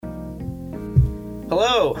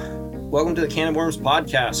Hello, welcome to the Can of Worms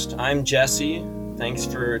podcast. I'm Jesse. Thanks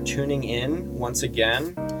for tuning in once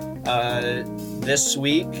again. This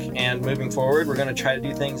week and moving forward, we're going to try to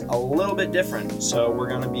do things a little bit different. So we're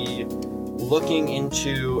going to be looking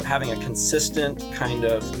into having a consistent kind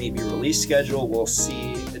of maybe release schedule. We'll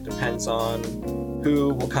see. It depends on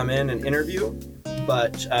who will come in and interview.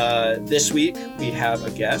 But this week we have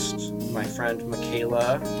a guest, my friend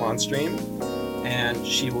Michaela Monstream, and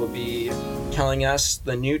she will be telling us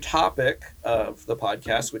the new topic of the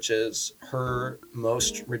podcast, which is her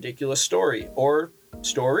most ridiculous story or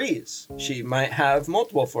stories. She might have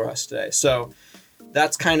multiple for us today. So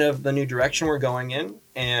that's kind of the new direction we're going in.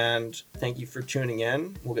 And thank you for tuning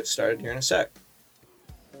in. We'll get started here in a sec.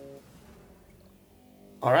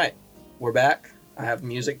 All right, we're back. I have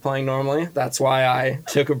music playing normally. That's why I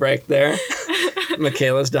took a break there.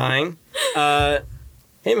 Michaela's dying.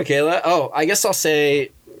 Hey, Michaela. Oh, I guess I'll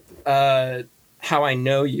say how I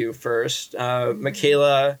know you first.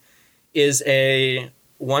 Michaela is a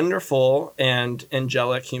wonderful and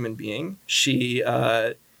angelic human being. She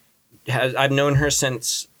I've known her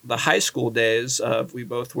since the high school days. We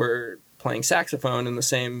both were playing saxophone in the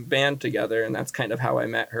same band together, and that's kind of how I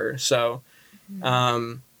met her. So,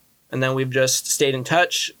 and then we've just stayed in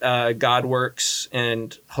touch. God works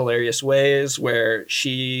in hilarious ways where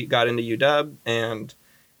she got into UW, and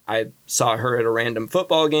I saw her at a random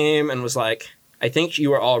football game and was like, I think you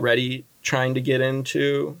were already trying to get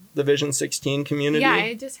into the Vision 16 community. Yeah,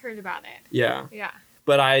 I just heard about it. Yeah. Yeah.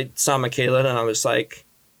 But I saw Michaela and I was like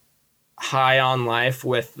high on life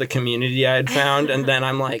with the community I had found. And then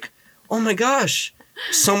I'm like, oh my gosh,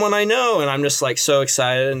 someone I know. And I'm just like so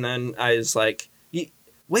excited. And then I was like,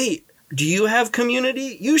 wait, do you have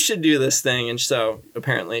community? You should do this thing. And so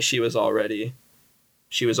apparently she was already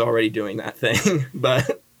doing that thing.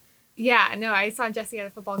 But yeah, no, I saw Jesse at a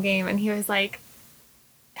football game and he was like,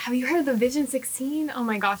 have you heard of the Vision 16? Oh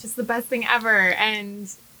my gosh, it's the best thing ever. And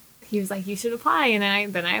he was like, you should apply.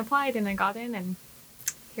 And then I applied and I got in and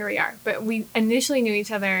here we are. But we initially knew each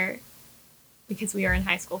other because we were in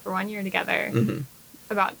high school for 1 year together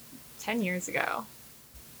about 10 years ago.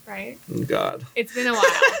 Right? God. It's been a while.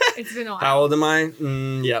 It's been a while. How old am I?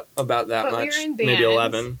 Yep, about that but much. We were in band, maybe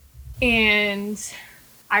 11. And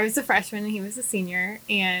I was a freshman and he was a senior.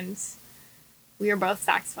 And we were both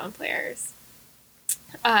saxophone players.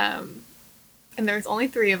 And there was only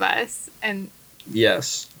 3 of us. And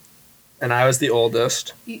yes. And I was the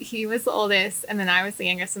oldest. He was the oldest. And then I was the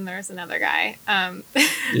youngest. And there was another guy.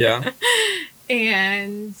 Yeah.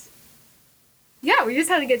 And yeah, we just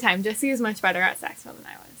had a good time. Jesse was much better at saxophone than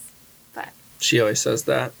I was. But she always says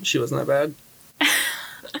that. She wasn't that bad.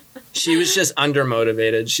 She was just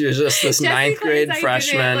undermotivated. She was just this ninth grade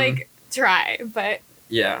freshman. I didn't, try, but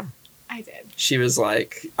yeah, I did. She was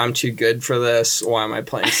like, I'm too good for this. Why am I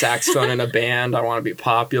playing saxophone in a band? I want to be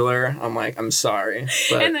popular. I'm like, I'm sorry.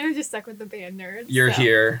 But and then I'm just stuck with the band nerds. You're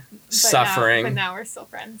here suffering. But now we're still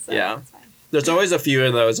friends. So yeah. It's fine. There's always a few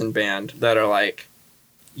of those in band that are like,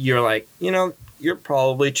 you're like, you're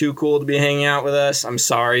probably too cool to be hanging out with us. I'm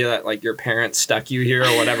sorry that like your parents stuck you here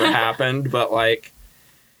or whatever happened, but like,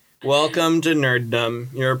 welcome to nerddom.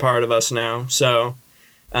 You're a part of us now. So,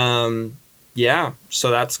 yeah.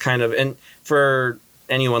 So that's kind of, and for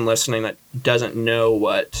anyone listening that doesn't know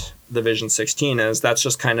what the Vision 16 is, that's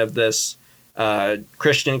just kind of this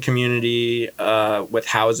Christian community with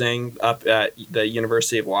housing up at the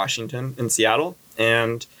University of Washington in Seattle.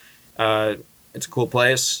 And it's a cool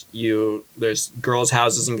place. There's girls'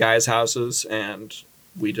 houses and guys' houses, and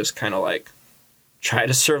we just kind of like try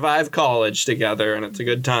to survive college together, and it's a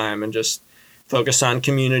good time, and just focus on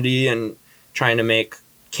community and trying to make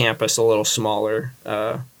campus a little smaller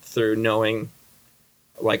through knowing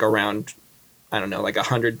like around, I don't know, like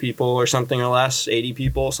 100 people or something or less, 80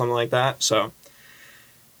 people, something like that. So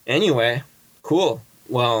anyway, cool.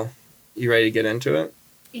 Well, you ready to get into it?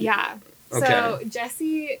 Yeah. Okay. So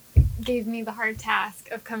Jesse gave me the hard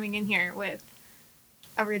task of coming in here with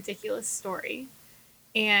a ridiculous story.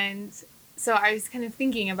 And so I was kind of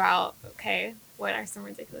thinking about, okay, what are some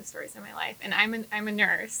ridiculous stories in my life? And I'm a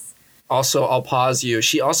nurse. Also, I'll pause you.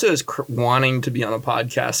 She also is wanting to be on a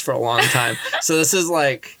podcast for a long time. So this is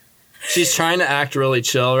like, she's trying to act really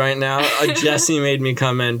chill right now. Jesse made me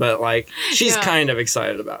come in, but like, she's kind of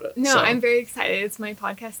excited about it. No, so. I'm very excited. It's my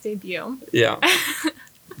podcast debut. Yeah.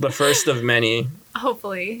 The first of many.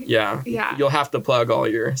 Hopefully. Yeah. Yeah. You'll have to plug all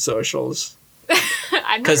your socials.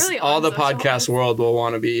 I'm not really all the socials. Podcast world will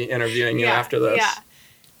want to be interviewing you after this. Yeah.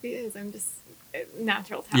 Because I'm just a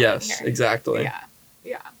natural talent Yes, here. exactly. Yeah.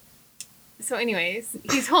 Yeah. So anyways,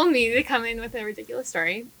 he told me to come in with a ridiculous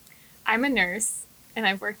story. I'm a nurse. and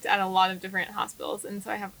I've worked at a lot of different hospitals, and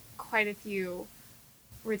so I have quite a few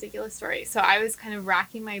ridiculous stories. So I was kind of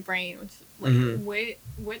racking my brain,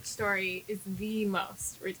 which story is the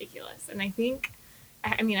most ridiculous? And I think,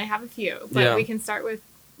 I mean, I have a few, but we can start with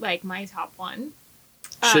like my top one.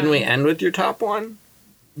 Shouldn't we end with your top one?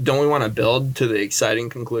 Don't we want to build to the exciting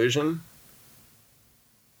conclusion?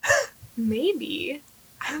 Maybe.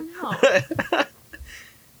 I don't know.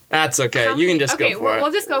 That's okay. You can just go for it.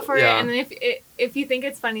 We'll just go for it, and then if you think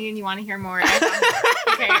it's funny and you want to hear more,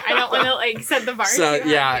 I don't want to like set the bar. So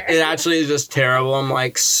yeah, it actually is just terrible. I'm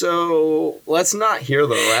like, so let's not hear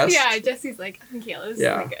the rest. Yeah, Jesse's like, Michaela, this is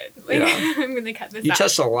really good. Like, I'm gonna cut this out. You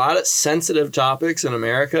touched a lot of sensitive topics in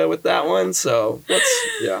America with that one, so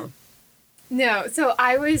No, so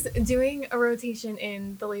I was doing a rotation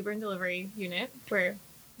in the labor and delivery unit where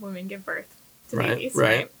women give birth to babies.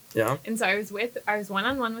 Right. Yeah. And so I was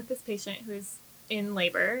one-on-one with this patient who's in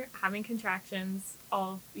labor, having contractions,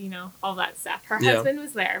 all that stuff. Her husband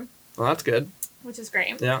was there. Well, that's good. Which is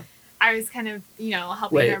great. Yeah. I was kind of,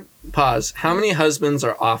 helping her. Pause. How many husbands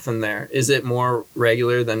are often there? Is it more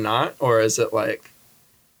regular than not? Or is it like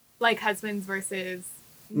husbands versus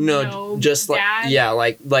no just dad?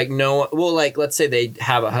 like no, well, like let's say they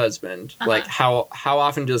have a husband. Like how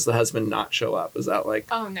often does the husband not show up? Is that like?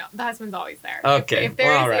 Oh no, the husband's always there. Okay. If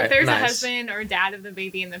there's a husband or dad of the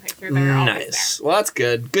baby in the picture, they're always there. Well, that's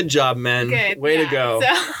good. Good job, men. Good. Way to go.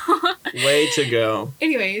 So way to go.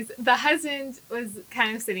 Anyways, the husband was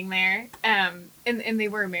kind of sitting there, and they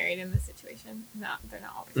were married in this situation. They're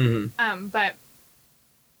not always. Mm-hmm. But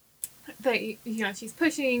she's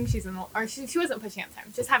pushing. She wasn't pushing at the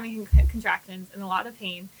time. Just having contractions and a lot of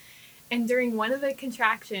pain. And during one of the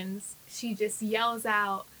contractions, she just yells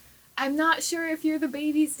out, "I'm not sure if you're the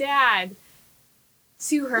baby's dad,"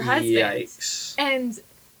 to her husband. Yikes. And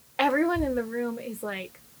everyone in the room is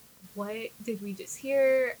like, what did we just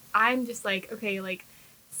hear? I'm just like, okay, like,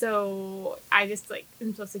 so I just like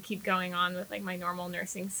am supposed to keep going on with like my normal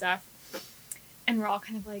nursing stuff. And we're all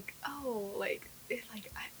kind of like, oh, like,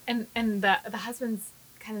 and the husband's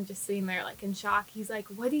kind of just sitting there like in shock. He's like,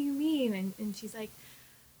 what do you mean? And she's like,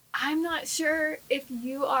 I'm not sure if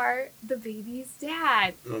you are the baby's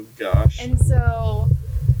dad. Oh gosh. And so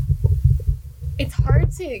it's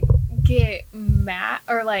hard to get mad,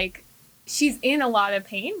 or like she's in a lot of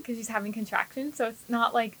pain because she's having contractions, so it's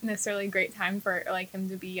not like necessarily a great time for like him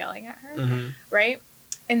to be yelling at her, right?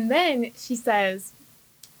 And then she says,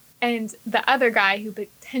 and the other guy who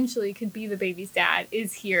potentially could be the baby's dad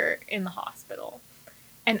is here in the hospital,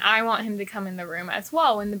 and I want him to come in the room as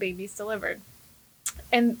well when the baby's delivered.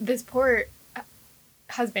 And this poor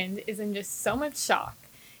husband is in just so much shock.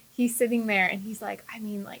 He's sitting there and he's like, I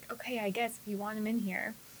mean, like, okay, I guess if you want him in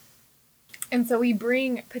here. And so we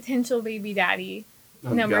bring potential baby daddy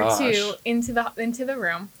number 2 into the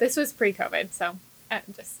room. This was pre-COVID, so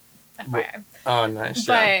just FYI. Oh, nice.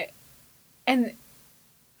 And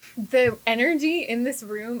the energy in this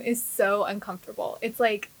room is so uncomfortable. It's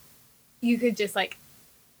like you could just like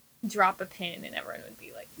drop a pin and everyone would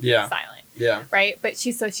be like silent. Yeah. Right? But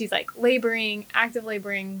she's like active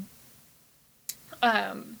laboring.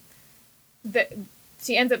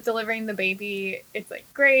 She ends up delivering the baby. It's like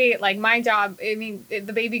great. Like my job, I mean,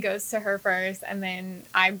 the baby goes to her first, and then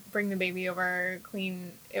I bring the baby over,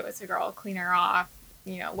 it was a girl, clean her off,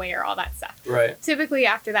 weigh her, all that stuff. Right. Typically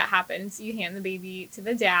after that happens, you hand the baby to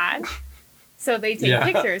the dad. So they take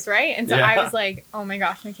pictures, right? And so I was like, oh my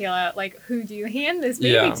gosh, Michaela, like, who do you hand this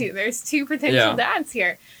baby to? There's 2 potential dads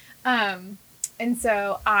here. And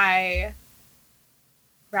so I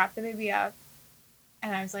wrapped the baby up,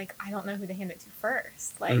 and I was like, I don't know who to hand it to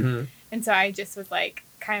first. Like, and so I just was like,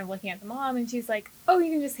 kind of looking at the mom, and she's like, oh,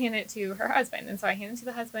 you can just hand it to her husband. And so I hand it to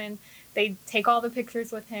the husband. They take all the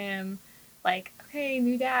pictures with him, like, okay,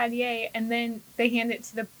 new dad, yay. And then they hand it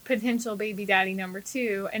to the potential baby daddy number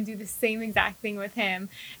 2 and do the same exact thing with him.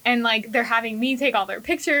 And like, they're having me take all their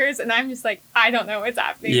pictures, and I'm just like, I don't know what's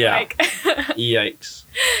happening. Yeah. Like, yikes.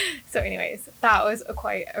 So anyways, that was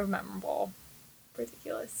quite a memorable,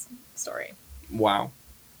 ridiculous story. Wow.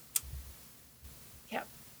 Yep.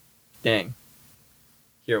 Dang.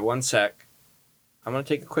 Here, one sec. I'm going to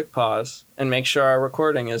take a quick pause and make sure our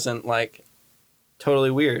recording isn't like totally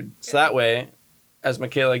weird. So that way, as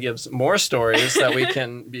Michaela gives more stories that we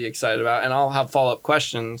can be excited about, and I'll have follow-up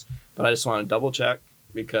questions, but I just want to double check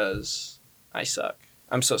because I suck.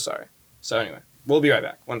 I'm so sorry. So anyway, we'll be right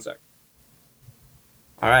back. One sec.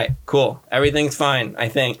 All right, cool. Everything's fine, I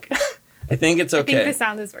think. I think it's okay. I think the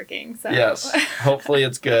sound is working. So. Yes, hopefully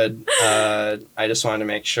it's good. I just wanted to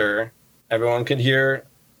make sure everyone could hear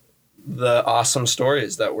the awesome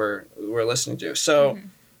stories that we're listening to. So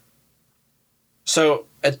So,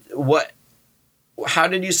 how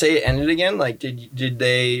did you say it ended again? Like, did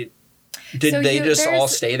they just all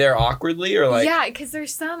stay there awkwardly, or like? Yeah, because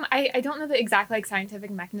there's some, I don't know the exact like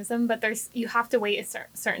scientific mechanism, but you have to wait a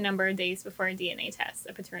certain number of days before a DNA test,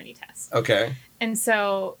 a paternity test. Okay. And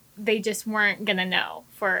so they just weren't gonna know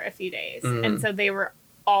for a few days, and so they were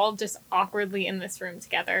all just awkwardly in this room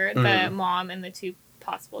together, the mom and the two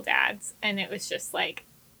possible dads, and it was just like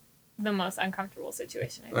the most uncomfortable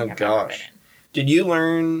situation I think I've ever been in. Did you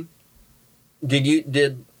learn? Did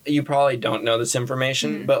you probably don't know this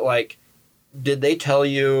information, but like, did they tell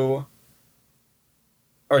you,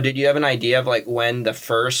 or did you have an idea of like when the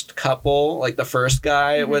first couple, like the first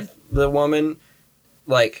guy with the woman,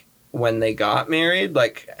 like when they got married?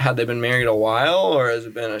 Like, had they been married a while, or has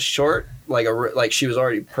it been a short, like she was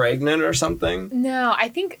already pregnant or something? No, I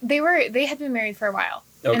think they had been married for a while,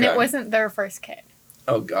 and it wasn't their first kid.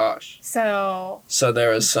 Oh gosh. So there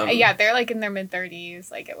was some. Yeah, they're like in their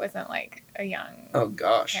mid-30s. Like, it wasn't like a young. Oh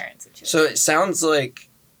gosh. Parent situation. So it sounds like,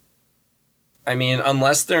 I mean,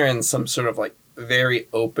 unless they're in some sort of like very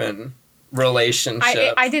open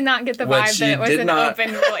relationship. I did not get the vibe that it was an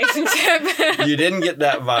open relationship. You didn't get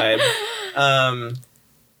that vibe.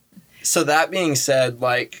 So that being said,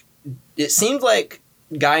 like, it seemed like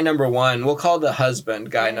guy number one, we'll call the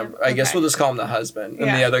husband I guess we'll just call him the husband, and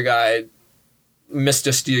the other guy,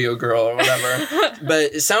 Mr. Steal Your Girl or whatever.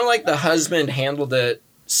 But it sounded like the husband handled it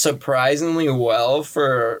surprisingly well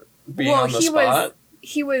for being on the spot.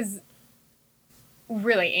 He was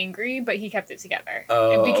really angry, but he kept it together.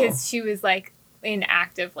 Oh. Because she was like in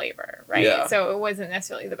active labor, right? Yeah. So it wasn't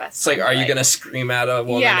necessarily the best. It's like, are you going to scream at a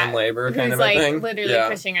woman in labor kind of a thing? Like literally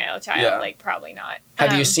pushing out a child? Yeah. Like, probably not.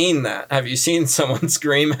 Have you seen that? Have you seen someone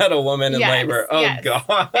scream at a woman in labor? Oh, yes.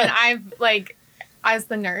 God. And I've like, as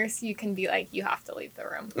the nurse, you can be like, you have to leave the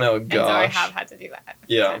room. Oh, gosh. And so I have had to do that.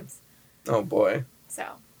 Times. Oh, boy. So,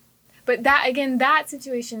 but that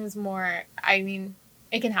situation is more, I mean,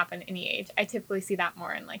 it can happen any age. I typically see that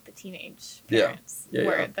more in like the teenage parents,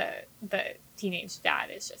 where the teenage dad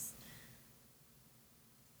is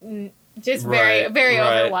just very, very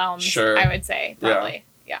overwhelmed. Sure. I would say probably.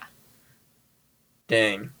 Yeah.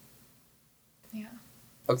 Dang. Yeah.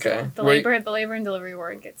 Okay. So the labor and delivery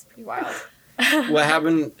ward gets pretty wild. What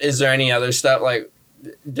happened? Is there any other stuff? Like,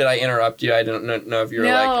 did I interrupt you? I don't know if you were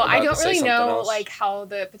like. No, I don't really know like how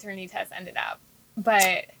the paternity test ended up,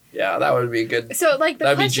 but. Yeah, that would be good. So, like,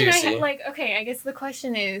 the question I had, like, okay, I guess the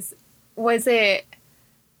question is, was it,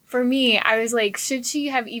 for me, I was like, should she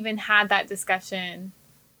have even had that discussion,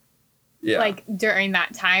 like, during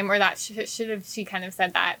that time, or that should have she kind of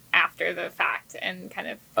said that after the fact, and kind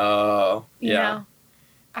of, you know?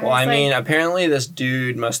 Well, I mean, apparently this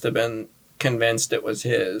dude must have been convinced it was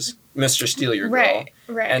his, Mr. Steal Your Girl.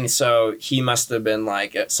 Right. And so he must have been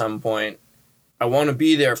like, at some point, I want to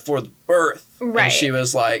be there for the birth. Right. And she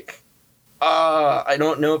was like, I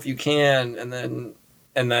don't know if you can. And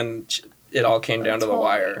then it all came down to the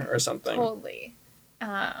wire or something. Totally.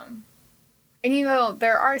 And you know,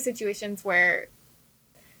 there are situations where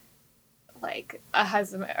like a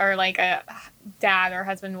husband or like a dad or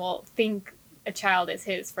husband will think a child is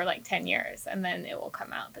his for like 10 years and then it will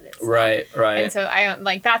come out that it's right. And so I don't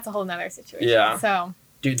like, that's a whole nother situation. Yeah. So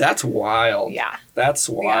dude, that's wild. Yeah. That's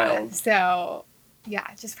wild. Yeah. So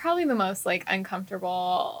yeah, just probably the most like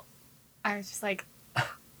uncomfortable. I was just like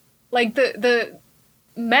the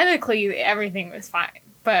medically everything was fine,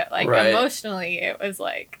 but like emotionally it was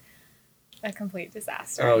like a complete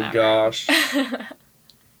disaster. Oh gosh.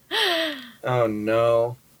 Oh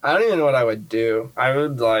no. I don't even know what I would do. I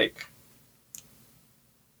would like.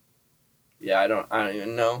 Yeah, I don't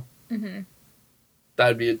even know. Mm-hmm.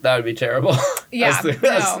 That'd be terrible. Yeah,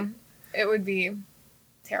 no, it would be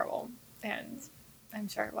terrible, and I'm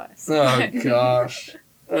sure it was. Oh gosh.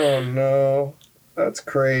 Oh no. That's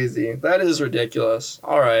crazy. That is ridiculous.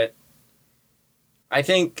 All right. I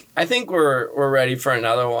think we're ready for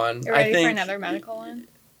another one. You're ready for another medical one?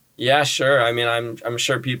 Yeah, sure. I mean, I'm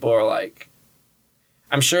sure people are like,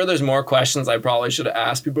 I'm sure there's more questions I probably should have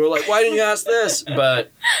asked. People are like, why didn't you ask this?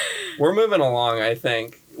 But we're moving along, I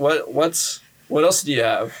think. What else do you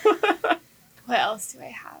have? What else do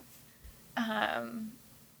I have?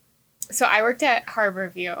 So I worked at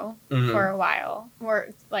Harborview for a while, or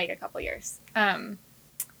like a couple years.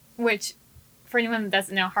 Which, for anyone that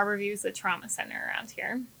doesn't know, Harborview is a trauma center around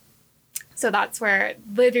here. So that's where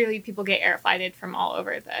literally people get air flighted from all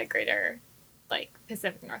over the greater, like,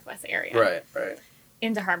 Pacific Northwest area. Right.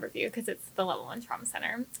 Into Harborview because it's the level 1 trauma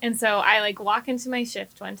center. And so I like walk into my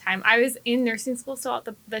shift one time. I was in nursing school still at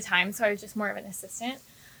the time, so I was just more of an assistant.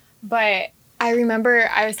 But I remember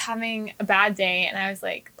I was having a bad day and I was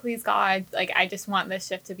like, please God, like, I just want this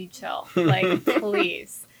shift to be chill. Like,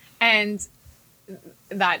 please. And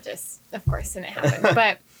that just, of course, didn't happen.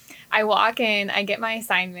 But I walk in, I get my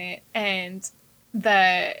assignment, and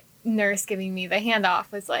the nurse giving me the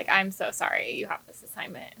handoff was like, I'm so sorry you have this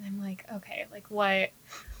assignment. And I'm like, okay, like, what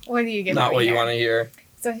do you give me? Not what you here? want to hear.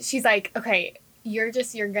 So she's like, okay, you're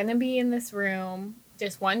going to be in this room,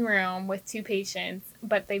 just one room with 2 patients,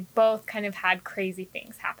 but they both kind of had crazy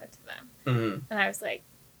things happen to them. Mm-hmm. And I was like,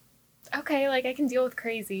 okay, like, I can deal with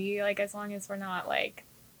crazy, like, as long as we're not, like,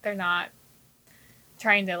 they're not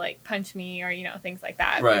trying to, like, punch me or, you know, things like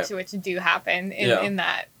that, right. which do happen in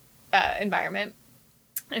that environment.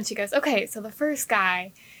 And she goes, okay, so the first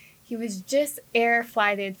guy, he was just air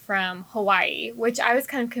flighted from Hawaii, which I was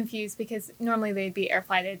kind of confused because normally they'd be air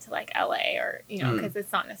flighted to, like, LA or, you know, because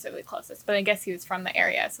it's not necessarily closest. But I guess he was from the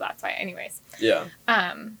area, so that's why. Anyways. Yeah.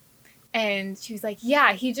 And she was like,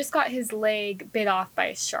 yeah, he just got his leg bit off by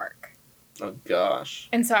a shark. Oh, gosh.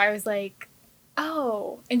 And so I was like,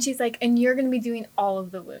 oh. And she's like, and you're going to be doing all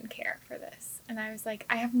of the wound care for this. And I was like,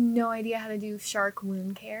 I have no idea how to do shark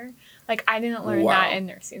wound care. Like, I didn't learn that in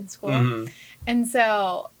nursing school. Mm-hmm. And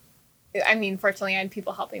so... I mean, fortunately, I had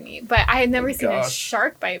people helping me, but I had never seen a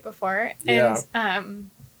shark bite before. Yeah. And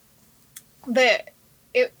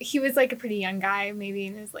he was like a pretty young guy, maybe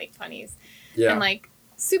in his late 20s, and like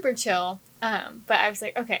super chill. But I was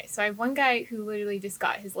like, okay, so I have one guy who literally just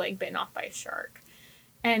got his leg bitten off by a shark,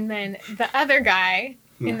 and then the other guy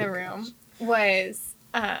in the room was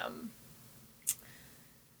had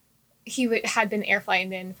been air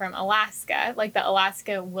flighted in from Alaska, like the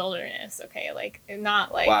Alaska wilderness. Okay, like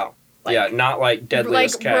not like wow. Like, not like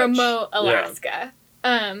Deadliest like Catch. remote Alaska.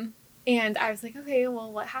 Yeah. And I was like, okay,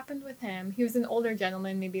 well, what happened with him? He was an older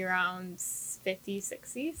gentleman, maybe around 50s,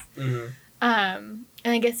 60s. Mm-hmm. And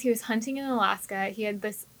I guess he was hunting in Alaska. He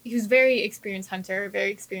was very experienced hunter, very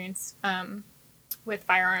experienced with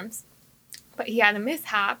firearms. But he had a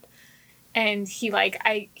mishap, and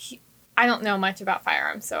I don't know much about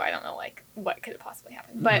firearms, so I don't know, like, what could have possibly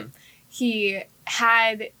happened. Mm-hmm. But he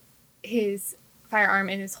had his firearm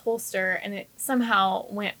in his holster, and it somehow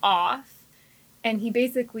went off, and he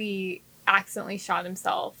basically accidentally shot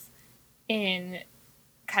himself in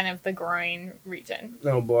kind of the groin region.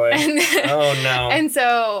 Oh boy. Oh no. And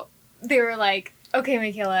so they were like, okay,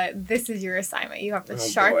 Michaela, this is your assignment. You have the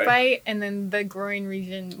shark bite and then the groin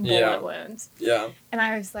region bullet wound. Yeah. And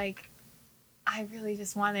I was like, I really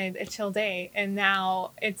just wanted a chill day, and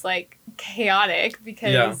now it's like chaotic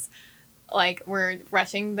because like, we're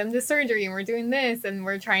rushing them to surgery, and we're doing this, and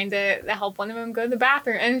we're trying to help one of them go to the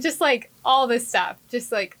bathroom, and just, like, all this stuff.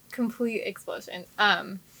 Just, like, complete explosion.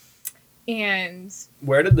 And...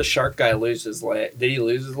 Where did the shark guy lose his leg? Did he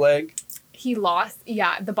lose his leg? He lost, it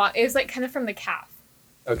was, like, kind of from the calf.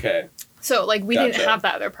 Okay. So, like, we didn't have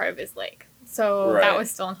that other part of his leg. So, that was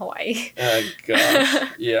still in Hawaii. Oh,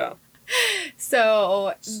 gosh. Yeah.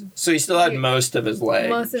 So he still had most of his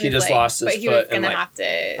leg. He just lost his foot and like have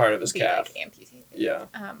to part of his calf. Like, amputated. Yeah.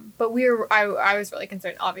 But I was really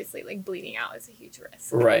concerned. Obviously, like, bleeding out is a huge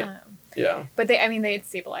risk. Right. Yeah. But they had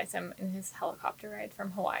stabilized him in his helicopter ride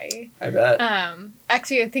from Hawaii. I bet.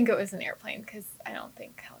 Actually, I think it was an airplane because I don't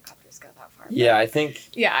think helicopters go that far. Yeah, I think.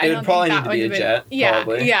 Yeah, it would probably need to be a jet. Yeah,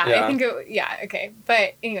 probably. Yeah. I think it. Yeah. Okay.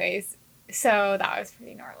 But anyways, so that was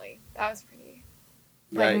pretty gnarly. That was pretty.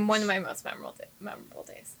 Like, one of my most memorable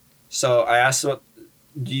days. So I asked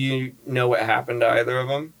do you know what happened to either of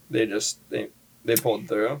them? They pulled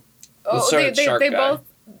through?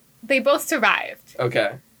 They both survived.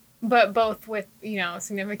 Okay. But both with, you know,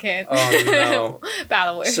 significant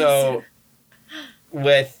battle wounds. So,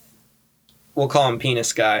 we'll call him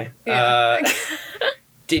Penis Guy. Yeah.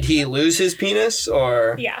 Did he lose his penis,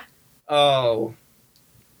 or? Yeah. Oh.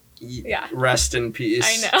 Yeah. Rest in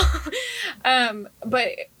peace. I know.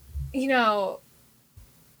 But, you know,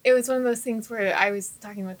 it was one of those things where I was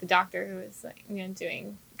talking with the doctor who was, like, you know,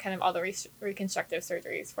 doing kind of all the reconstructive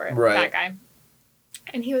surgeries for that guy.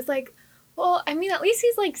 And he was like, well, I mean, at least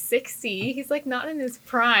he's, like, 60. He's, like, not in his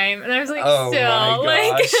prime. And I was like, still.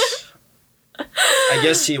 My gosh. I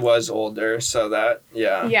guess he was older, so that,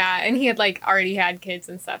 yeah. Yeah, and he had, like, already had kids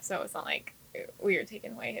and stuff, so it's not like we were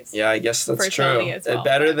taking away his I guess that's true. As well,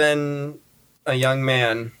 better than a young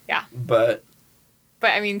man. Yeah. But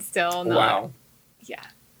I mean, still not. Wow. Yeah.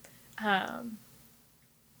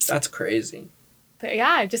 That's crazy. But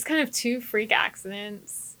yeah, just kind of 2 freak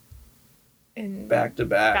accidents. Back to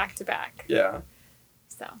back. Yeah.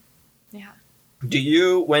 So, yeah. Do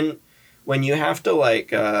you, when you have to,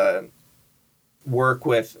 like, work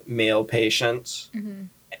with male patients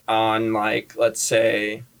on, like, let's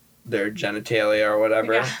say, their genitalia or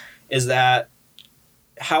whatever. Yeah. Is that,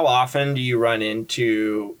 how often do you run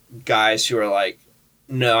into guys who are like,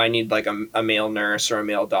 no, I need like a male nurse or a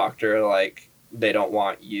male doctor, like they don't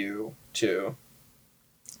want you to?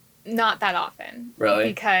 Not that often. Really?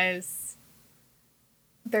 Because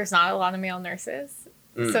there's not a lot of male nurses.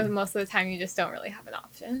 Mm. So most of the time you just don't really have an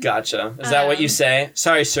option. Gotcha. Is that what you say?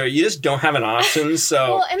 Sorry, sir, you just don't have an option,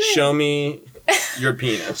 so Well, and then- show me your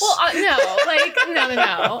penis. Well, no. Like,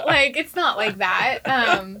 no. Like, it's not like that.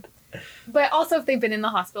 But also if they've been in the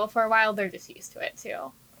hospital for a while, they're just used to it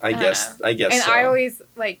too. I guess And so. I always,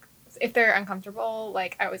 like, if they're uncomfortable,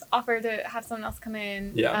 like, I always offer to have someone else come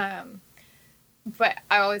in. Yeah. But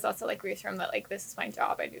I always also, like, reassure them that, like, this is my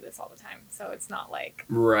job. I do this all the time. So it's not, like,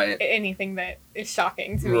 Right. anything that is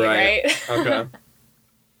shocking to me, Right. right? Okay.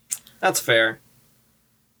 That's fair.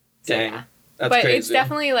 So, Dang. yeah. That's But crazy. it's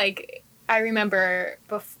definitely, like, I remember,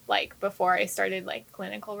 before I started, like,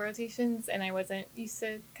 clinical rotations and I wasn't used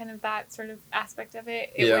to kind of that sort of aspect of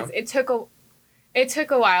it. It took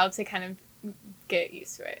a while to kind of get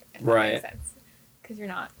used to it, if that makes sense. Because you're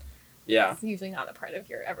not, Yeah. it's usually not a part of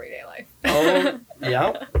your everyday life. Oh,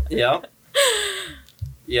 yeah.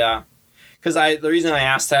 Yeah. Because the reason I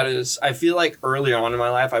asked that is I feel like earlier on in my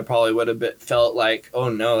life I probably would have felt like, oh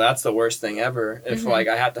no, that's the worst thing ever. If Mhm. like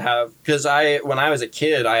I have to have, because when I was a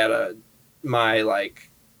kid I had my like,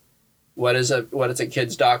 what is a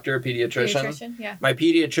kid's doctor, pediatrician? Yeah. My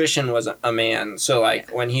pediatrician was a man, so like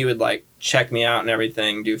when he would like check me out and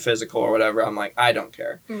everything, do physical or whatever, I'm like, I don't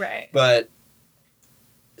care. Right. But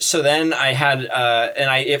so then I had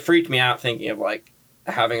it freaked me out thinking of like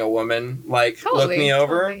having a woman like look me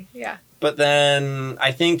over. Totally. Yeah. But then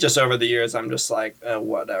I think just over the years I'm just like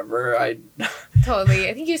whatever. Totally.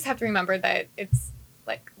 I think you just have to remember that it's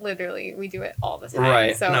like literally we do it all the time.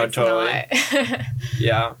 Right. So No, it's totally. not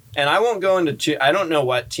Yeah. And I won't go into I don't know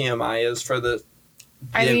what TMI is for the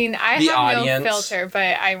I mean, I the have audience. no filter,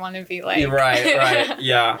 but I want to be like right.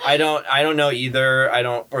 Yeah. I don't know either. I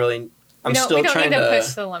don't really I'm still we don't trying need to to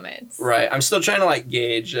push the limits. Right. I'm still trying to like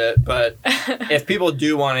gauge it, but if people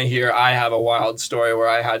do want to hear, I have a wild story where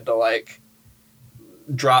I had to like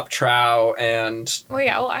drop trow and Well,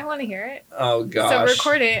 yeah. Well, I want to hear it. oh gosh. So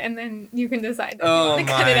record it, and then you can decide if you Oh want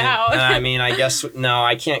to my. cut it out. I mean, I guess no,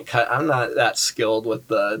 I can't cut. I'm not that skilled with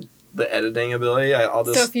the editing ability. I'll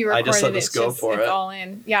just so if you I record just let it, this it's go just for it's it. all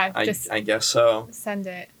in. Yeah. I guess so. Send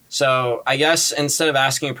it. So I guess instead of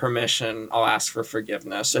asking permission, I'll ask for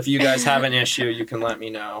forgiveness. If you guys have an issue, you can let me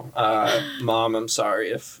know. Mom, I'm sorry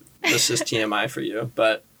if this is TMI for you,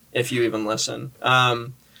 but if you even listen.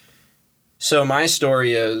 So my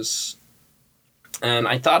story is, and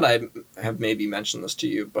I thought I have maybe mentioned this to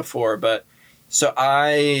you before, but so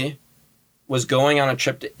I was going on a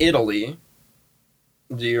trip to Italy.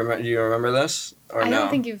 Do you remember this or I no? don't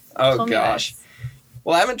think you've Oh, told gosh. me this.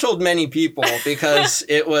 Well, I haven't told many people because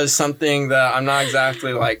it was something that I'm not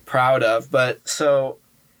exactly like proud of. But so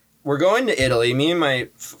we're going to Italy. Me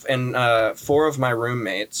and four of my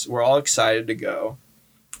roommates, we're all excited to go.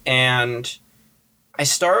 And I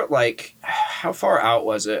start like, how far out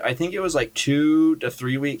was it? I think it was like 2 to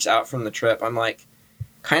 3 weeks out from the trip. I'm like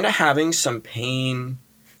kind of having some pain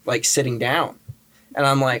like sitting down. And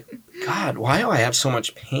I'm like, God, why do I have so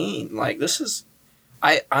much pain? Like this is...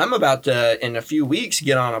 I'm about to, in a few weeks,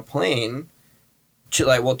 get on a plane to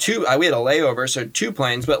like, well, we had a layover, so 2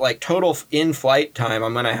 planes, but like total in-flight time,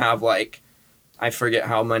 I'm going to have like, I forget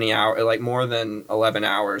how many hours, like more than 11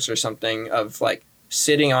 hours or something of like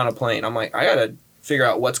sitting on a plane. I'm like, I got to figure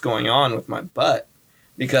out what's going on with my butt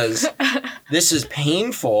because this is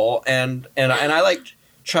painful. And I like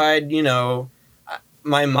tried,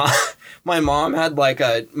 my mom had like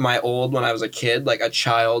when I was a kid, like a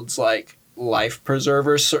child's like, life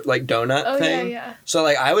preserver like donut thing. Yeah. So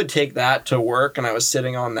like I would take that to work and I was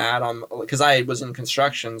sitting on that because I was in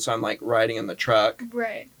construction, so I'm like riding in the truck.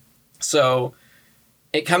 Right. So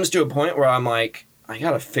it comes to a point where I'm like, I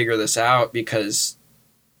gotta figure this out because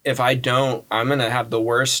if I don't, I'm gonna have the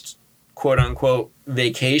worst quote unquote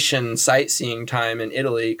vacation sightseeing time in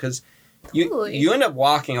Italy because you end up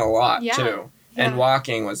walking a lot too. Yeah. And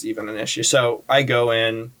walking was even an issue. So I go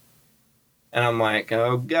in and I'm like,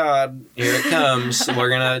 oh, God, here it comes. We're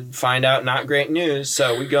going to find out not great news.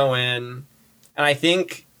 So we go in. And I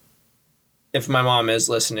think if my mom is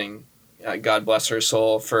listening, God bless her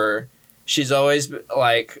soul, she's always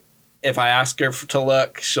like, if I ask her to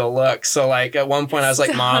look, she'll look. So like at one point I was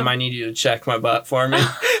like, Mom, I need you to check my butt for me.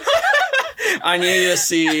 I need you to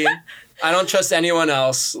see. I don't trust anyone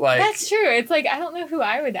else. Like that's true. It's like, I don't know who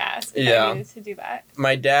I would ask if I needed to do that.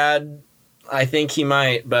 My dad, I think he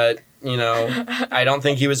might, but you know, I don't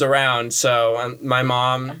think he was around. So my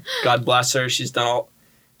mom, God bless her, she's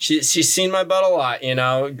seen my butt a lot, you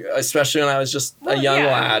know, especially when I was just a young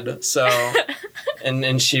lad. So,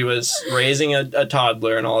 and she was raising a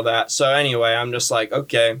toddler and all that. So anyway, I'm just like,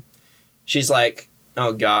 okay. She's like,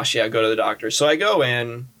 oh gosh, yeah, go to the doctor. So I go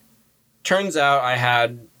in. Turns out I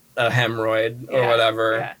had a hemorrhoid or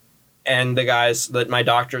whatever. Yeah. And my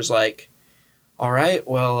doctor's like, all right,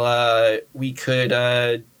 well, we could,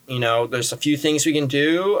 you know, there's a few things we can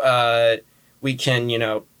do. We can, you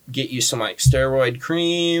know, get you some like steroid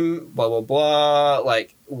cream, blah, blah, blah.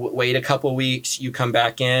 Like wait a couple weeks, you come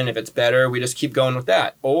back in. If it's better, we just keep going with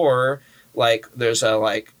that. Or like there's a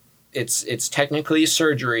like, it's technically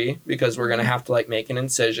surgery because we're going to have to like make an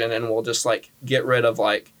incision and we'll just like get rid of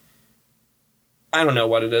like, I don't know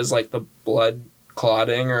what it is, like the blood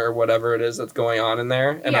clotting or whatever it is that's going on in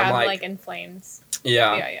there. And I'm like inflames.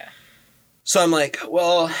 Yeah. Yeah. So I'm like,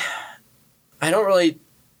 well, I don't really,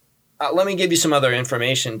 let me give you some other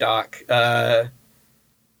information, doc. I'm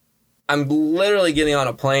literally getting on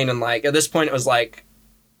a plane and like, at this point it was like,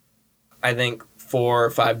 I think 4 or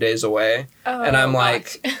 5 days away. Oh, and I'm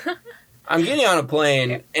like, I'm getting on a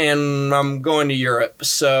plane and I'm going to Europe.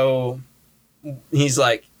 So he's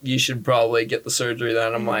like, you should probably get the surgery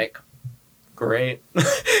then. I'm like, great.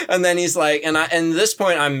 And then he's like, and at this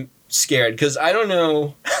point I'm scared because I don't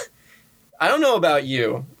know about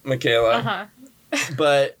you, Michaela,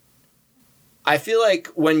 but I feel like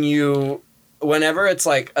whenever it's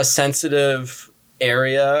like a sensitive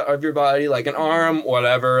area of your body, like an arm,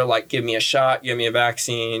 whatever, like give me a shot, give me a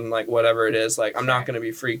vaccine, like whatever it is, like I'm not going to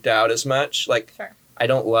be freaked out as much. Like I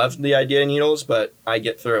don't love the idea of needles, but I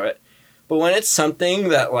get through it. But when it's something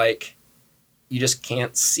that like you just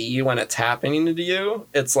can't see when it's happening to you,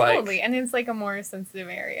 it's like totally, and it's like a more sensitive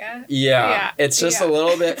area. Yeah. It's just a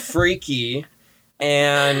little bit freaky,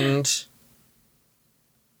 and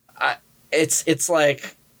it's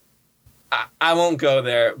like I won't go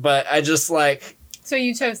there, but I just like. So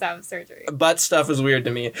you chose to have surgery. Butt stuff is weird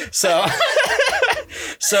to me. So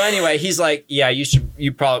so anyway, he's like, yeah,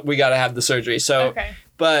 we got to have the surgery. So,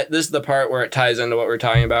 but this is the part where it ties into what we're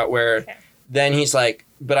talking about, where then he's like,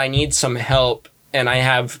 but I need some help. And I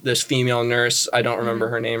have this female nurse. I don't remember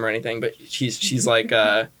her name or anything, but she's like,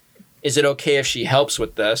 is it okay if she helps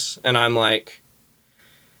with this? And I'm like,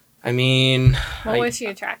 I mean. Well, was she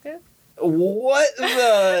attractive? What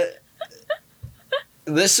the?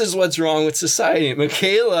 This is what's wrong with society.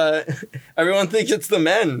 Michaela, everyone thinks it's the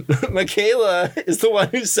men. Michaela is the one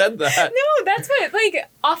who said that. No, that's what, like,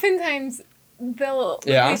 oftentimes the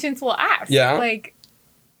patients will ask. Yeah. Like,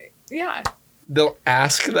 yeah. They'll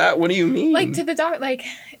ask that? What do you mean? Like, to the doctor, like,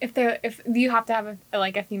 if you have to have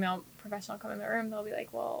a female professional come in the room, they'll be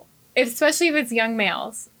like, well, especially if it's young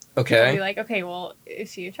males. Okay. They'll be like, okay, well,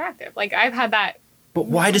 is she attractive? Like, I've had that. But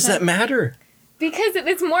why does that matter? Because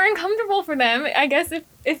it's more uncomfortable for them, I guess,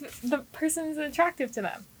 if the person is attractive to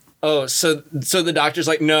them. Oh, so the doctor's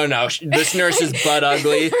like, no, this nurse is butt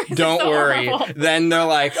ugly. Don't so worry. Horrible. Then they're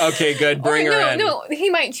like, okay, good, bring her in. No, he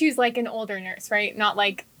might choose like an older nurse, right? Not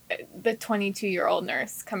like the 22-year-old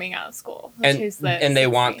nurse coming out of school. And they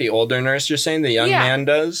want the older nurse, you're saying? The young man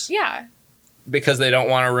does? Yeah. Because they don't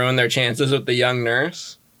want to ruin their chances with the young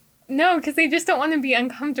nurse? No, because they just don't want to be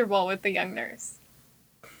uncomfortable with the young nurse.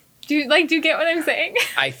 Do you get what I'm saying?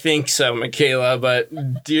 I think so, Michaela,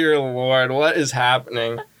 but dear Lord, what is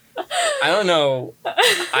happening? I don't know.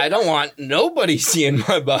 I don't want nobody seeing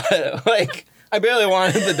my butt. Like, I barely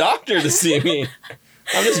wanted the doctor to see me.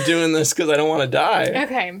 I'm just doing this because I don't want to die.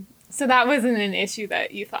 Okay, so that wasn't an issue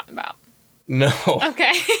that you thought about? No.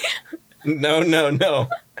 Okay. No.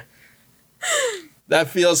 That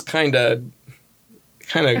feels kind of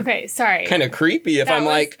okay, sorry. Kind of creepy if I'm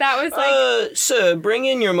like, sir, bring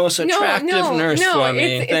in your most attractive nurse for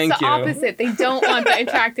me. Thank you. It's the opposite. They don't want the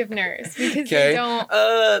attractive nurse because they don't.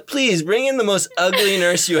 Please bring in the most ugly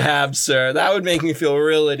nurse you have, sir. That would make me feel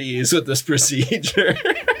real at ease with this procedure.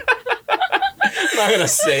 I'm not gonna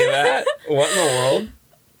say that. What in the world?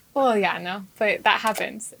 Well, yeah, no, but that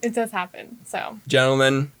happens. It does happen. So,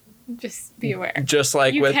 gentlemen. Just be aware. Just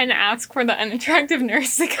like you can ask for the unattractive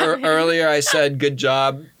nurse to come in. Earlier I said, good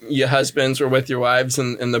job. Your husbands were with your wives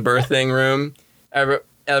in the birthing room.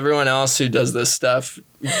 Everyone else who does this stuff,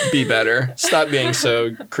 be better. Stop being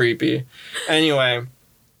so creepy. Anyway.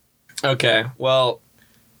 Okay. Well,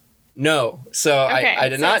 no. So I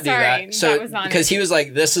did not do that. So because he was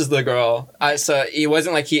like, this is the girl. So he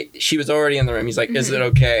wasn't like she was already in the room. He's like, is it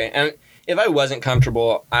okay? And if I wasn't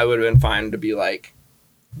comfortable, I would have been fine to be like,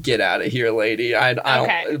 get out of here, lady. I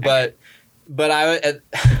don't. But I would.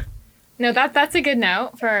 No, that's a good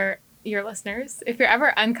note for your listeners, if you're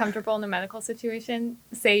ever uncomfortable in a medical situation,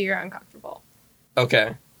 say you're uncomfortable.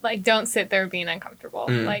 Okay. Like, don't sit there being uncomfortable.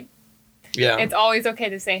 Like, yeah, it's always okay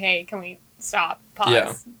to say, hey, can we stop,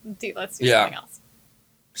 pause, let's do something else.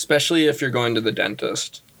 Especially if you're going to the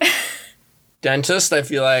dentist. Dentist, I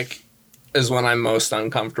feel like, is when I'm most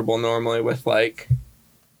uncomfortable normally with, like,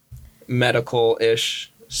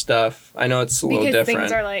 medical-ish stuff. I know it's a little different. Because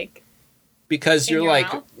things are, like, because you're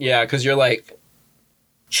like, mouth? because you're, like,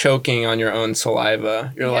 choking on your own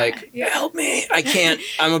saliva. You're like, help me. I can't.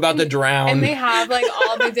 I'm about to drown. And they have, like,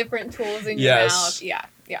 all the different tools in your mouth. Yeah.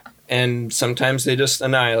 And sometimes they just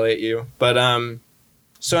annihilate you. But,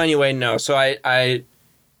 so anyway, no. So I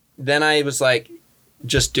then I was like,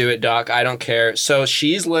 just do it, doc. I don't care. So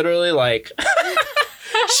she's literally like,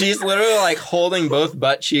 holding both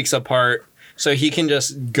butt cheeks apart so he can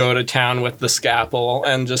just go to town with the scalpel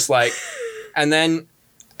and just like, and then,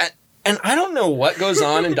 and I don't know what goes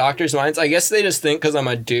on in doctors' minds. I guess they just think because I'm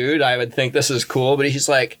a dude, I would think this is cool. But he's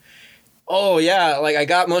like, oh yeah, like I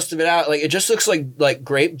got most of it out. Like it just looks like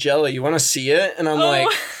grape jelly. You want to see it? And I'm like,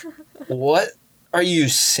 what are you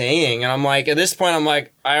saying? And I'm like, at this point, I'm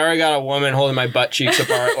like, I already got a woman holding my butt cheeks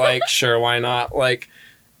apart. Like, sure, why not? Like,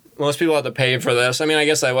 most people have to pay for this. I mean, I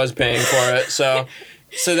guess I was paying for it. So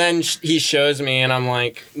then he shows me, and I'm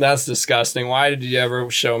like, that's disgusting. Why did you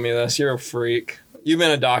ever show me this? You're a freak. You've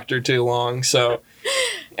been a doctor too long. So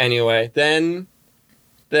anyway, then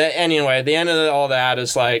the end of all that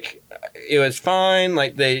is like, it was fine.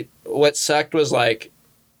 Like what sucked was like,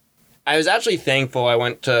 I was actually thankful I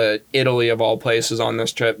went to Italy of all places on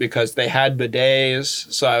this trip because they had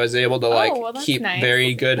bidets, so I was able to keep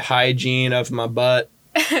very good hygiene of my butt.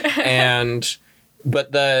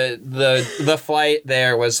 But the flight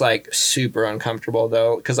there was like super uncomfortable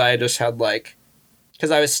though, because I just had because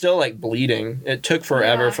I was still like bleeding. It took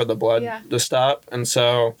forever for the blood to stop, and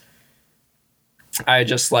so I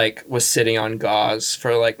just like was sitting on gauze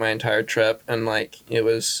for like my entire trip, and like it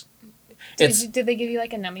was. Did they give you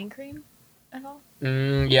like a numbing cream at all?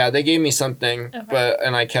 Yeah, they gave me something,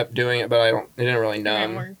 and I kept doing it, but it didn't really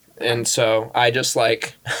numb. And so I just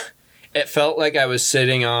like, it felt like I was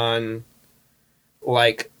sitting on,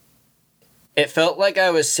 it felt like I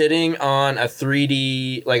was sitting on a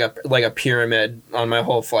 3D, like a pyramid on my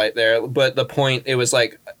whole flight there. But the point, it was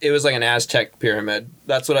like an Aztec pyramid.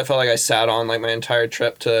 That's what I felt like I sat on like my entire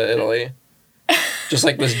trip to Italy. Just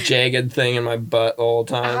like this jagged thing in my butt the whole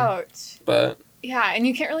time. Ouch. But yeah, and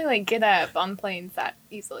you can't really like get up on planes that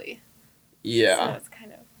easily. Yeah. So it's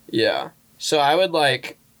kind of. Yeah. So I would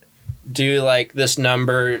like do like this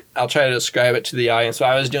number. I'll try to describe it to the audience. So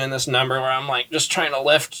I was doing this number where I'm like just trying to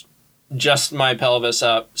lift just my pelvis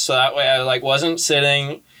up. So that way I like wasn't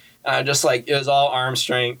sitting. I just like, it was all arm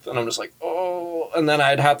strength. And I'm just like, oh. And then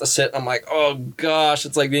I'd have to sit. I'm like, oh gosh,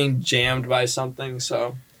 it's like being jammed by something.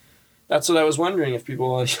 So that's what I was wondering if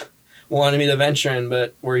people wanted me to venture in,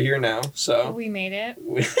 but we're here now, so. We made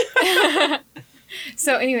it.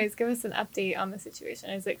 So anyways, give us an update on the situation.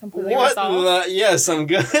 Is it completely resolved? Yes, I'm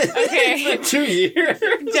good. Okay. It's been 2 years.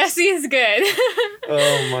 Jesse is good.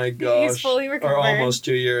 Oh my gosh. He's fully recovered. Or almost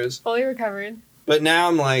 2 years. Fully recovered. But now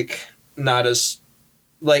I'm like, not as,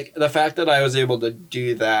 like, the fact that I was able to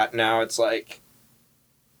do that, now it's like,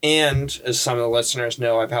 and as some of the listeners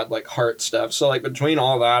know, I've had like heart stuff. So like between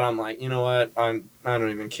all that, I'm like, you know what? I don't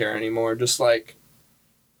even care anymore. Just like,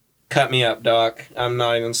 cut me up, doc. I'm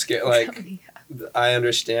not even scared. Like, I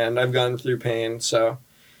understand. I've gone through pain. So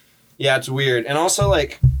yeah, it's weird. And also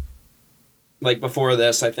like before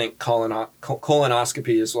this, I think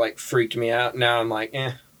colonoscopy has like freaked me out. Now I'm like,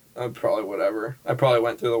 I'm probably whatever. I probably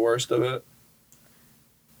went through the worst of it.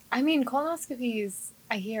 I mean, colonoscopies,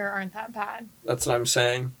 I hear, aren't that bad. That's what I'm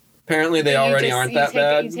saying. Apparently they already aren't that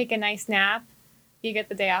bad. You take a nice nap, you get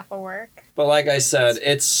the day off of work. But like I said,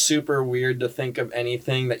 it's super weird to think of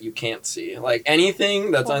anything that you can't see. Like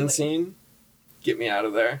anything that's unseen, get me out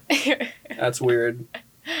of there. That's weird.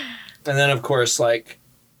 And then of course like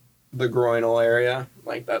the groinal area,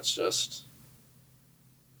 like that's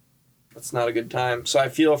not a good time. So I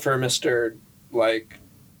feel for Mr. like,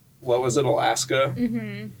 what was it, Alaska?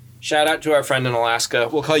 Mm-hmm. Shout out to our friend in Alaska.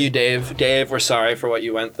 We'll call you Dave. Dave, we're sorry for what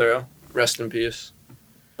you went through. Rest in peace.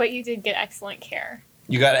 But you did get excellent care.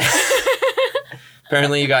 You got it.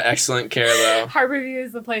 Apparently you got excellent care, though. Harborview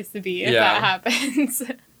is the place to be if that happens.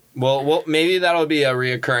 Well, maybe that'll be a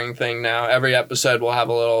reoccurring thing now. Every episode we'll have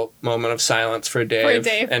a little moment of silence for Dave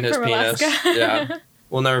and his penis. Alaska. Yeah.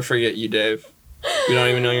 We'll never forget you, Dave. We don't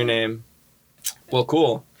even know your name. Well,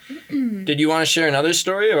 cool. Did you want to share another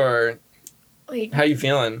story, or like, how you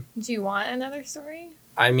feeling? Do you want another story?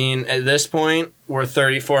 I mean, at this point, we're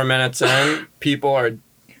 34 minutes in. People are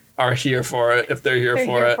are here for it if they're here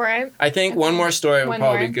for it. I think one more story would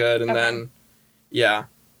probably be good, and then, yeah,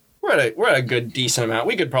 we're at a good decent amount.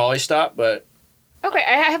 We could probably stop, but okay,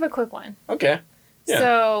 I have a quick one. Okay. Yeah.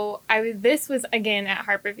 So this was again at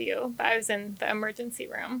Harborview, but I was in the emergency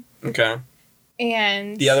room. Okay.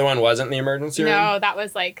 And the other one wasn't the emergency room? No, that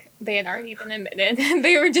was like they had already been admitted.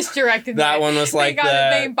 They were just directed. That one was like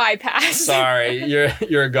they bypassed. Sorry,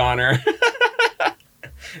 you're a goner.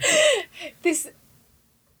 This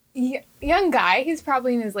young guy, he's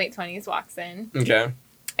probably in his late 20s, walks in. Okay.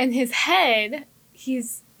 And his head,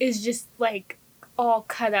 is just like all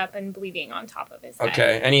cut up and bleeding on top of his head.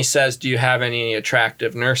 Okay, and he says, "Do you have any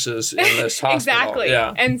attractive nurses in this hospital?" Exactly.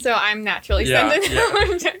 Yeah. And so I'm naturally sending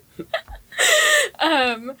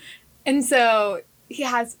him. And so he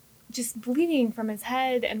has just bleeding from his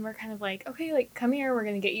head, and we're kind of like, okay, like, come here, we're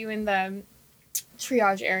gonna get you in the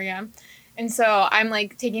triage area. And so I'm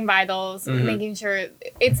like taking vitals, making sure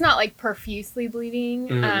it's not like profusely bleeding.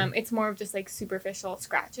 It's more of just like superficial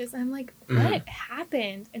scratches. And I'm like, what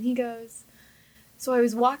happened? And he goes, so I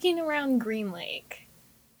was walking around Green Lake,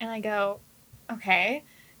 and I go, okay,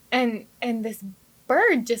 and this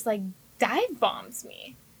bird just like dive bombs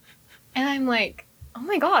me. And I'm like, oh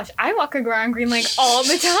my gosh, I walk around Green Lake all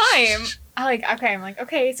the time. I'm like,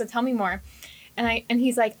 okay, so tell me more. And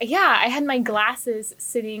he's like, yeah, I had my glasses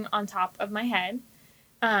sitting on top of my head,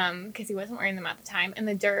 because he wasn't wearing them at the time. And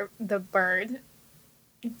the bird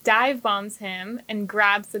dive bombs him and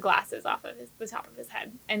grabs the glasses off of the top of his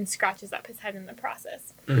head and scratches up his head in the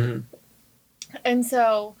process. And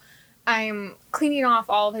so I'm cleaning off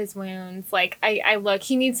all of his wounds. Like I look,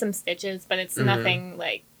 he needs some stitches, but it's nothing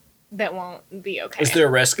like that won't be okay. Is there a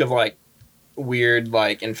risk of like weird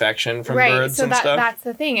like infection from birds and stuff? That's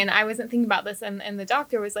the thing. And I wasn't thinking about this, and the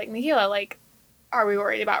doctor was like, Michaela, like, are we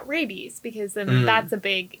worried about rabies? Because then that's a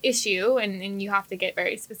big issue, and you have to get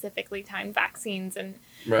very specifically timed vaccines.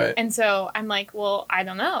 And so I'm like, well, I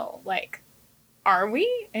don't know, like, are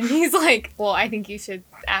we? And he's like, well, I think you should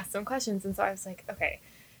ask some questions. And so I was like, okay.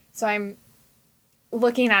 So I'm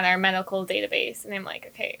looking at our medical database, and I'm like,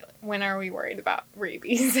 okay, when are we worried about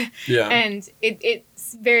rabies? Yeah. And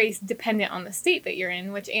it's very dependent on the state that you're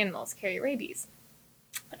in, which animals carry rabies.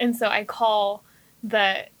 And so I call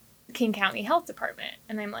the King County Health Department,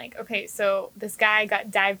 and I'm like, okay, so this guy got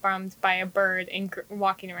dive bombed by a bird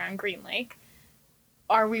walking around Green Lake.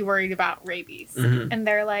 Are we worried about rabies? And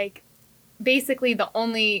they're like, basically the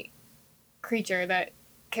only creature that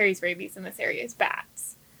carries rabies in this area is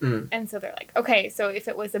bats. And so they're like, okay, so if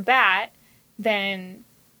it was a bat, then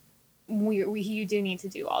you do need to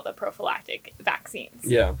do all the prophylactic vaccines.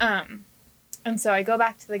 Yeah. And so I go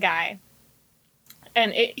back to the guy,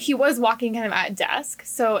 and he was walking kind of at dusk,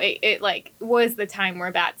 so it like was the time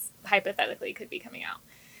where bats hypothetically could be coming out.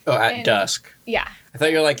 Oh, at dusk. Yeah. I thought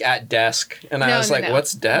you were like at desk, and I was like,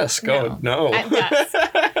 what's desk? No. Oh, no. At dusk.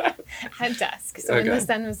 At dusk. So when the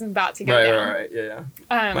sun was about to go down. Right. Yeah.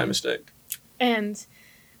 My mistake. And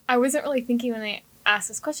I wasn't really thinking when I asked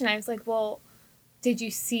this question. I was like, well, did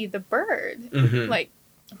you see the bird? Like,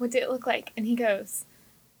 what did it look like? And he goes,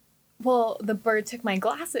 well, the bird took my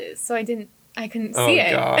glasses, so I couldn't see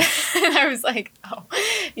it. Gosh. And I was like, oh,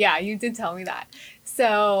 yeah, you did tell me that.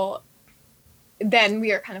 So then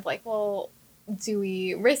we are kind of like, well, do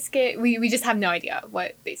we risk it? We just have no idea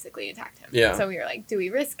what basically attacked him. Yeah. So we were like, do we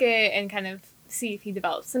risk it and kind of see if he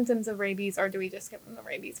develops symptoms of rabies, or do we just give him the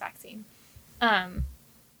rabies vaccine?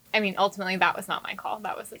 I mean, ultimately, that was not my call.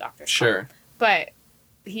 That was the doctor's call. Sure. But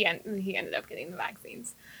he ended up getting the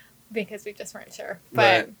vaccines because we just weren't sure.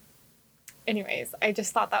 But anyways, I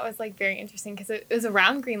just thought that was like very interesting because it was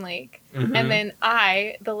around Green Lake. And then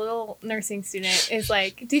the little nursing student, is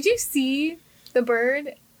like, did you see the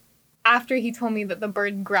bird? After he told me that the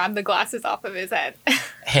bird grabbed the glasses off of his head.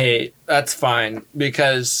 Hey, that's fine,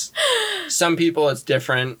 because some people it's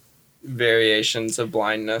different variations of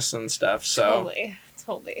blindness and stuff. So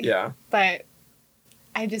Totally. Yeah. But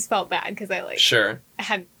I just felt bad because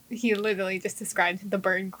I he literally just described the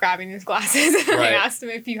bird grabbing his glasses, and I asked him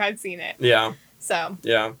if you had seen it. Yeah. So.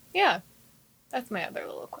 Yeah. That's my other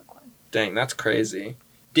little quick one. Dang, that's crazy.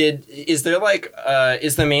 Is there like,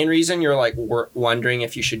 is the main reason you're like wondering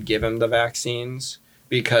if you should give him the vaccines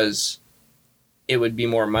because it would be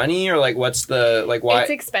more money, or like what's the, like why? It's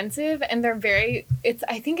expensive, and they're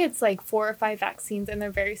I think it's like 4 or 5 vaccines, and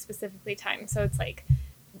they're very specifically timed. So it's like,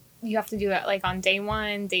 you have to do it like on day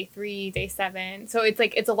 1, day 3, day 7. So it's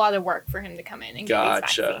like, it's a lot of work for him to come in and get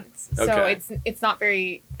these vaccines. Okay. So it's not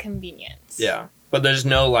very convenient. Yeah. But there's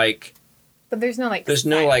no like, weird side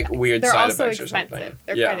effects. They're also or expensive. something.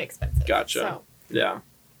 They're quite expensive. Gotcha. So. Yeah.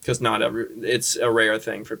 Because it's a rare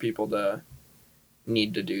thing for people to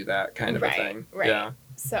need to do that kind of a thing. Right. Yeah.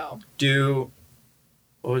 So.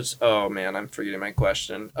 Oh man, I'm forgetting my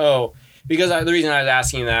question. Oh, because the reason I was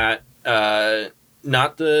asking that,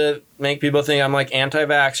 not to make people think I'm like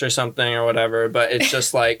anti-vax or something or whatever, but it's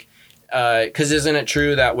just like, because isn't it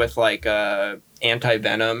true that with like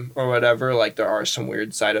anti-venom or whatever, like there are some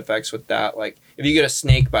weird side effects with that? Like if you get a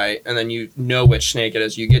snake bite and then you know which snake it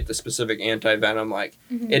is, you get the specific anti-venom, like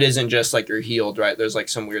it isn't just like you're healed, right? There's like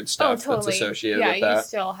some weird stuff that's associated with that. Yeah, you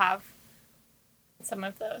still have some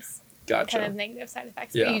of those Gotcha. kind of negative side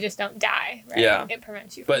effects, but you just don't die, right? Yeah. It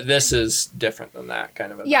prevents you. But this is different than that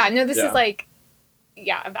kind of a Yeah, no, this is like,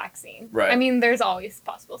 a vaccine. Right. I mean, there's always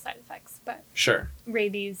possible side effects, but sure.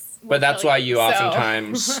 Rabies. But that's why you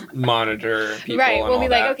oftentimes monitor people. Right. And We'll all be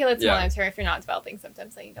like, that. okay, let's monitor if you're not developing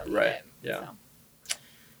symptoms, then you don't need it. Yeah. So.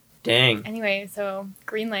 Dang. Anyway, so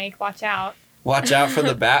Green Lake, watch out. Watch out for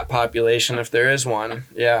the bat population if there is one.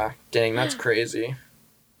 Yeah. Dang, that's crazy.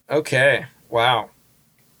 Okay. Wow.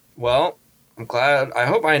 Well, I'm glad. I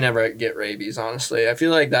hope I never get rabies, honestly. I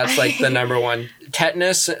feel like that's like the number one.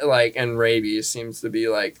 Tetanus, like, and rabies seems to be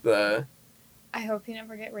like the... I hope you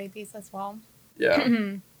never get rabies as well.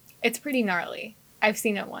 Yeah. It's pretty gnarly. I've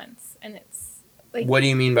seen it once, and it's like... What do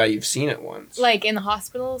you mean by you've seen it once? Like, in the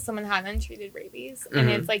hospital, someone had untreated rabies,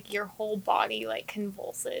 and it's like your whole body, like,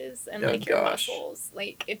 convulses, and, like, your muscles.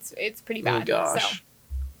 Like, it's pretty bad. So,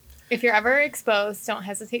 if you're ever exposed, don't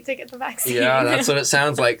hesitate to get the vaccine. Yeah, that's what it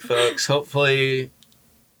sounds like, folks. Hopefully,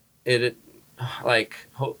 maybe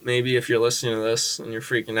if you're listening to this and you're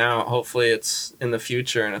freaking out, hopefully it's in the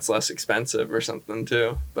future and it's less expensive or something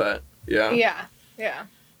too. But yeah. Yeah.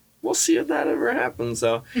 We'll see if that ever happens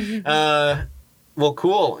though. Well,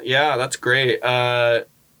 cool. Yeah, that's great.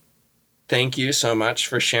 Thank you so much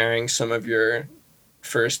for sharing some of your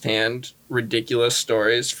firsthand ridiculous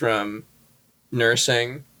stories from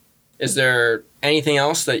nursing. Is there anything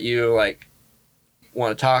else that you like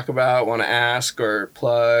want to talk about, want to ask, or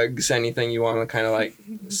plugs, anything you want to kind of like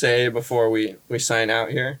say before we sign out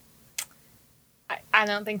here? I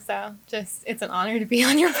don't think so. Just, it's an honor to be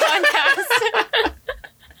on your podcast.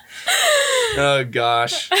 Oh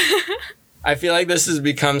gosh. I feel like this has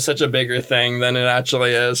become such a bigger thing than it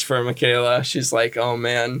actually is for Michaela. She's like, oh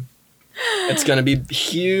man, it's going to be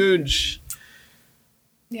huge.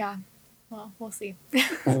 Yeah. Well, we'll see.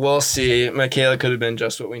 We'll see. Michaela could have been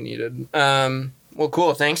just what we needed. Well,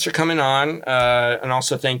 cool. Thanks for coming on. And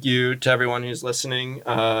also thank you to everyone who's listening.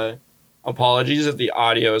 Apologies if the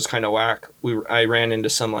audio is kind of whack. I ran into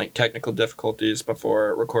some like technical difficulties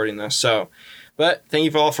before recording this. But thank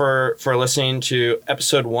you all for listening to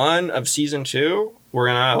episode 1 of season 2. We're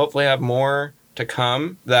going to hopefully have more to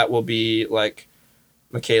come that will be like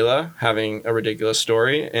Michaela having a ridiculous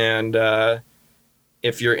story. And,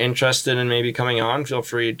 if you're interested in maybe coming on, feel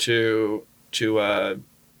free to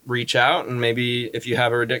reach out, and maybe if you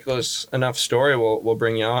have a ridiculous enough story, we'll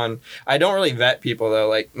bring you on. I don't really vet people though,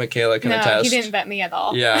 like Michaela can attest. No, he didn't vet me at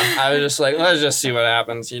all. Yeah, I was just like, let's just see what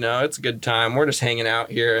happens. It's a good time. We're just hanging out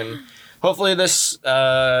here, and hopefully this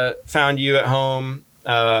found you at home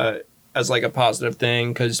as like a positive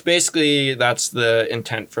thing, because basically that's the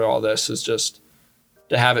intent for all this, is just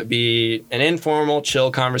to have it be an informal,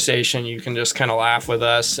 chill conversation. You can just kind of laugh with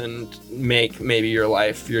us and make maybe your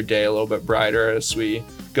day a little bit brighter as we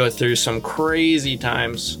go through some crazy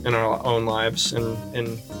times in our own lives and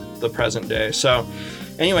in the present day. So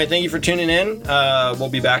anyway, thank you for tuning in. We'll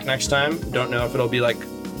be back next time. Don't know if it'll be like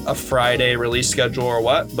a Friday release schedule or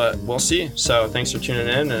what, but we'll see. So thanks for tuning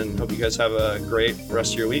in, and hope you guys have a great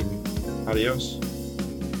rest of your week. Adios.